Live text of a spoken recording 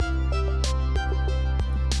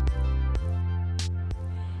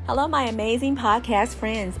Hello, my amazing podcast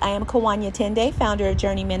friends. I am Kawanya Tende, founder of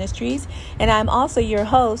Journey Ministries, and I'm also your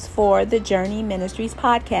host for the Journey Ministries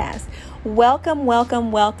podcast. Welcome,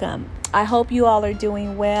 welcome, welcome. I hope you all are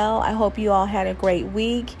doing well. I hope you all had a great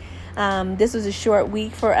week. This was a short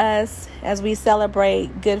week for us as we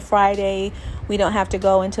celebrate Good Friday. We don't have to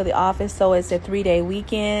go into the office, so it's a 3-day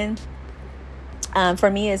weekend.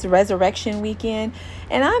 For me, it's Resurrection Weekend,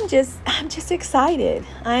 and I'm just excited.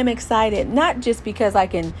 I'm excited, not just because I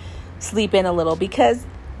can sleep in a little, because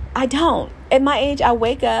I don't. At my age, I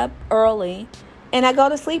wake up early and I go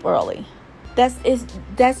to sleep early. That's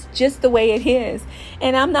just the way it is,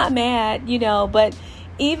 and I'm not mad, But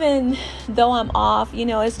even though I'm off,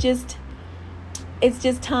 it's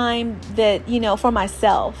just time that for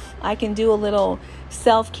myself. I can do a little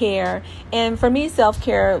self-care, and for me,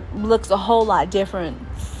 self-care looks a whole lot different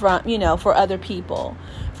from for other people.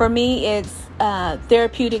 For me, it's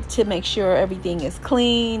therapeutic to make sure everything is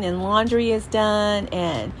clean and laundry is done,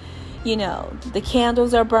 and the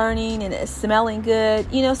candles are burning and it's smelling good,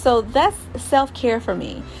 so that's self-care for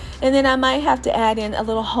me. And then I might have to add in a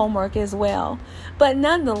little homework as well, but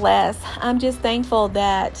nonetheless, I'm just thankful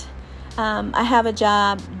that I have a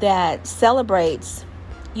job that celebrates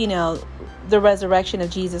the resurrection of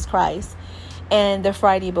Jesus Christ and the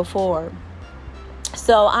Friday before.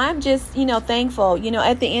 So I'm just, thankful,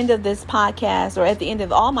 at the end of this podcast, or at the end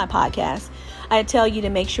of all my podcasts, I tell you to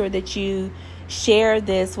make sure that you share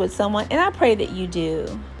this with someone. And I pray that you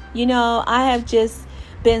do. I have just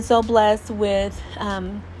been so blessed with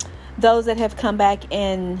those that have come back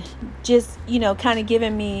and just, kind of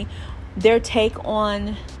given me their take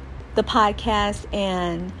on the podcast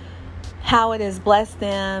and how it has blessed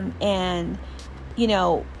them, and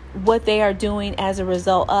what they are doing as a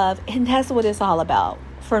result of. And that's what it's all about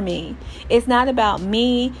for me. It's not about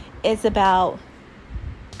me. It's about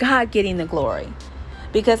God getting the glory.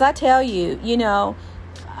 Because I tell you,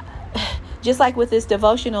 just like with this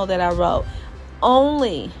devotional that I wrote,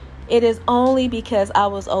 it is only because I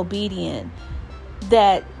was obedient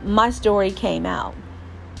that my story came out.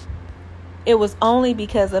 It was only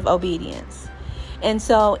because of obedience. And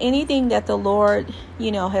so anything that the Lord,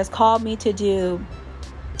 has called me to do,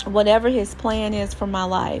 whatever his plan is for my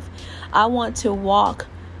life, I want to walk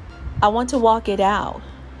it out.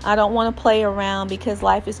 I don't want to play around because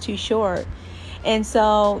life is too short. And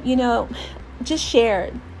so, just share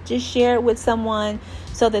it. Just share it with someone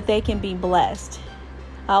so that they can be blessed.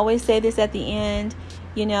 I always say this at the end,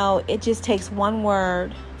 it just takes one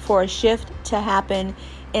word for a shift to happen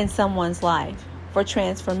in someone's life, for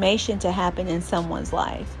transformation to happen in someone's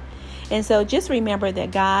life. And so just remember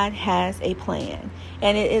that God has a plan,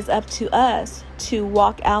 and it is up to us to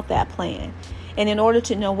walk out that plan. And in order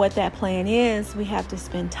to know what that plan is, we have to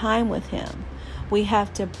spend time with him. We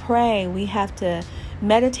have to pray. We have to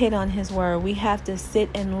meditate on his word. We have to sit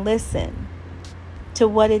and listen to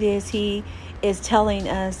what it is he is telling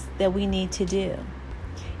us that we need to do.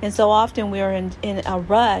 And so often we're in a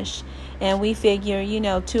rush, and we figure,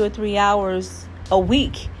 2 or 3 hours a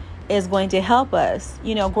week is going to help us,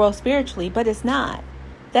 grow spiritually, but it's not.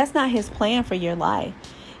 That's not his plan for your life.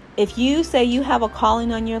 If you say you have a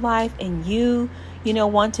calling on your life and you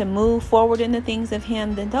want to move forward in the things of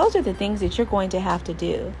him, then those are the things that you're going to have to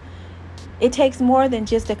do. It takes more than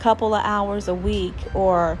just a couple of hours a week,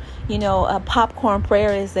 or, a popcorn prayer,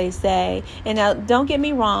 as they say. And now, don't get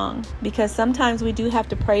me wrong, because sometimes we do have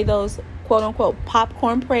to pray those quote unquote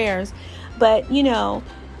popcorn prayers. But,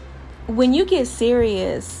 when you get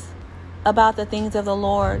serious about the things of the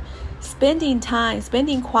Lord, spending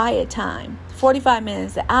quiet time, 45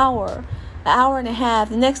 minutes, an hour and a half,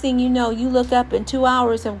 the next thing you know, you look up and 2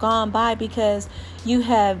 hours have gone by because you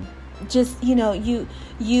have just,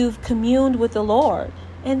 you've communed with the Lord.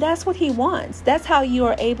 And that's what he wants. That's how you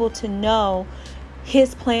are able to know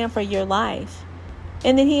his plan for your life.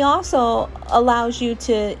 And then he also allows you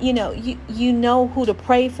to, you know who to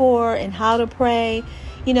pray for and how to pray,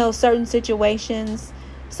 certain situations.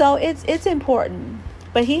 So it's important.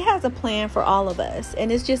 But he has a plan for all of us.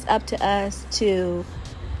 And it's just up to us to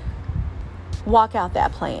walk out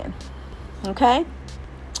that plan. Okay?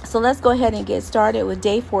 So let's go ahead and get started with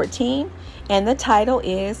day 14. And the title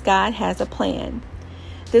is God Has a Plan.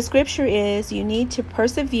 The scripture is, you need to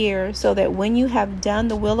persevere so that when you have done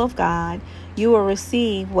the will of God, you will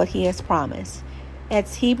receive what he has promised.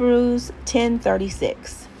 It's Hebrews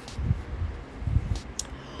 10:36.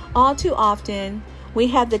 All too often, we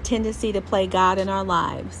have the tendency to play God in our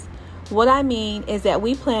lives. What I mean is that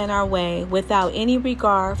we plan our way without any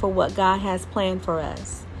regard for what God has planned for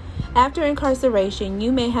us. After incarceration,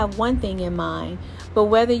 you may have one thing in mind, but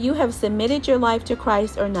whether you have submitted your life to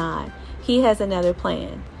Christ or not, he has another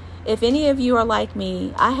plan. If any of you are like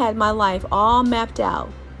me, I had my life all mapped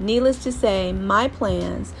out. Needless to say, my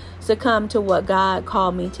plans succumbed to what God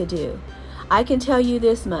called me to do. I can tell you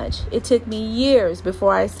this much. It took me years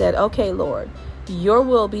before I said, okay, Lord, your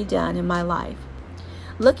will be done in my life.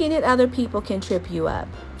 Looking at other people can trip you up.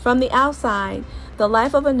 From the outside, the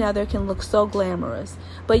life of another can look so glamorous,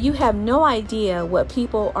 but you have no idea what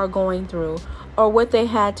people are going through or what they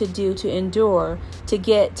had to do to endure to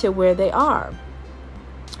get to where they are.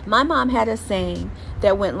 My mom had a saying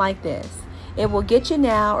that went like this: it will get you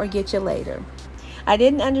now or get you later. I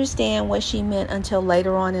didn't understand what she meant until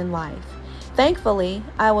later on in life. Thankfully,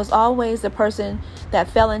 I was always the person that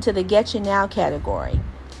fell into the get you now category.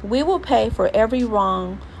 We will pay for every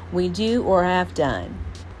wrong we do or have done.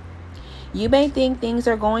 You may think things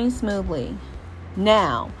are going smoothly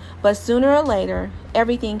now, but sooner or later,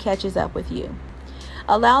 everything catches up with you.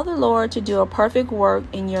 Allow the Lord to do a perfect work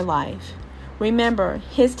in your life. Remember,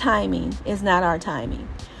 His timing is not our timing.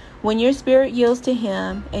 When your spirit yields to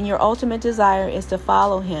Him and your ultimate desire is to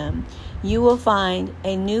follow Him, you will find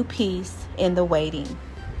a new peace in the waiting.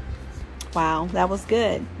 Wow, that was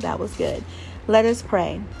good. That was good. Let us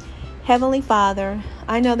pray. Heavenly Father,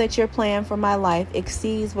 I know that your plan for my life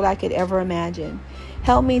exceeds what I could ever imagine.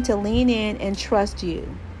 Help me to lean in and trust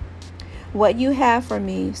you. What you have for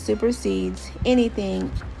me supersedes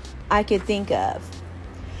anything I could think of.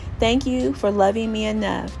 Thank you for loving me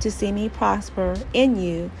enough to see me prosper in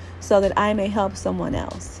you so that I may help someone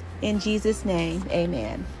else. In Jesus' name,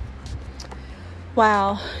 amen.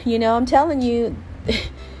 Wow, I'm telling you,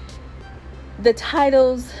 the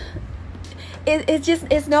titles,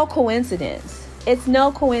 it's no coincidence. It's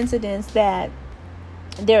no coincidence that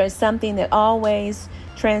there is something that always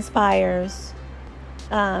transpires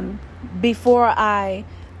before I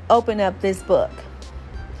open up this book.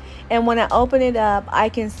 And when I open it up, I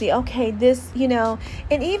can see, okay, this,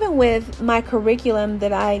 and even with my curriculum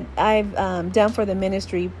that I've done for the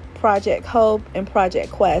ministry, Project Hope and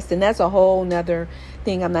Project Quest, and that's a whole nother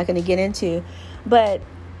thing I'm not going to get into. But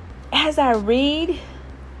as I read,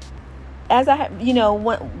 I've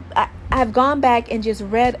gone back and just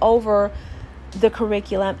read over the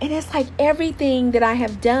curriculum, and it's like everything that I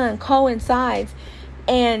have done coincides.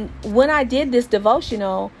 And when I did this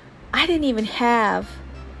devotional, I didn't even have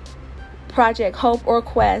Project Hope or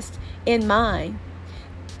Quest in mind.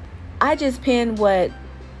 I just penned what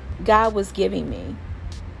God was giving me.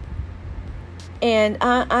 And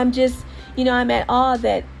I'm just, I'm at awe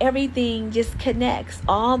that everything just connects.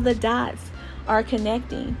 All the dots are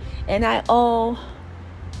connecting. And I owe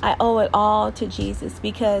it all to Jesus,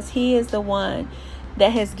 because He is the one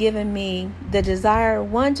that has given me the desire,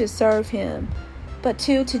 one, to serve Him, but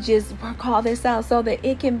two, to just work all this out so that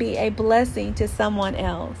it can be a blessing to someone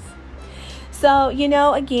else. So,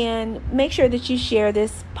 again, make sure that you share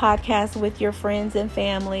this podcast with your friends and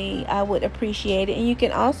family. I would appreciate it. And you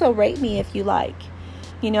can also rate me if you like.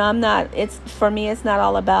 For me, it's not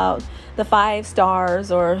all about the 5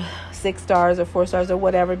 stars or 6 stars or 4 stars or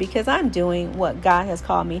whatever, because I'm doing what God has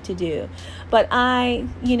called me to do. But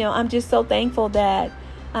I'm just so thankful that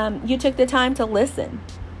you took the time to listen.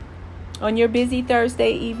 On your busy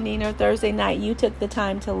Thursday evening or Thursday night, you took the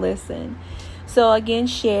time to listen. So again,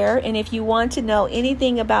 share. And if you want to know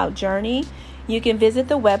anything about Journey, you can visit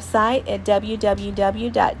the website at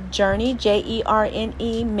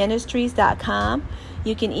www.journeyministries.com.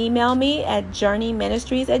 You can email me at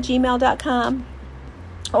journeyministries@gmail.com,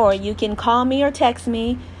 or you can call me or text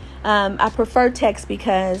me. I prefer text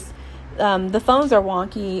because the phones are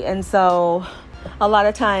wonky, and so a lot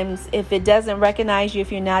of times if it doesn't recognize you,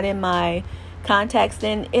 if you're not in my contacts,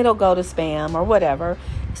 then it'll go to spam or whatever.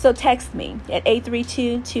 So text me at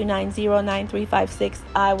 832-290-9356.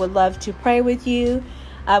 I would love to pray with you.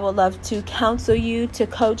 I would love to counsel you, to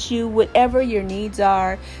coach you, whatever your needs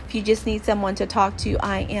are. If you just need someone to talk to,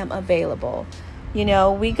 I am available.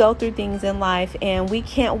 We go through things in life, and we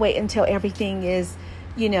can't wait until everything is,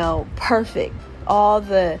 perfect. All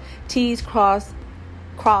the T's crossed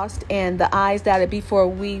and the I's dotted before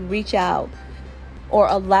we reach out or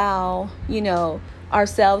allow,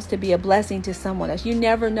 ourselves to be a blessing to someone else. You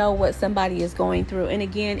never know what somebody is going through. And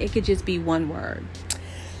again, it could just be one word.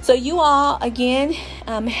 So you all, again,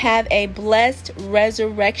 have a blessed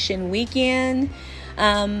resurrection weekend.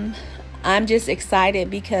 I'm just excited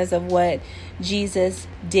because of what Jesus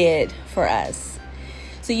did for us.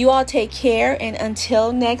 So you all take care. And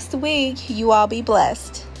until next week, you all be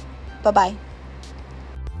blessed. Bye-bye.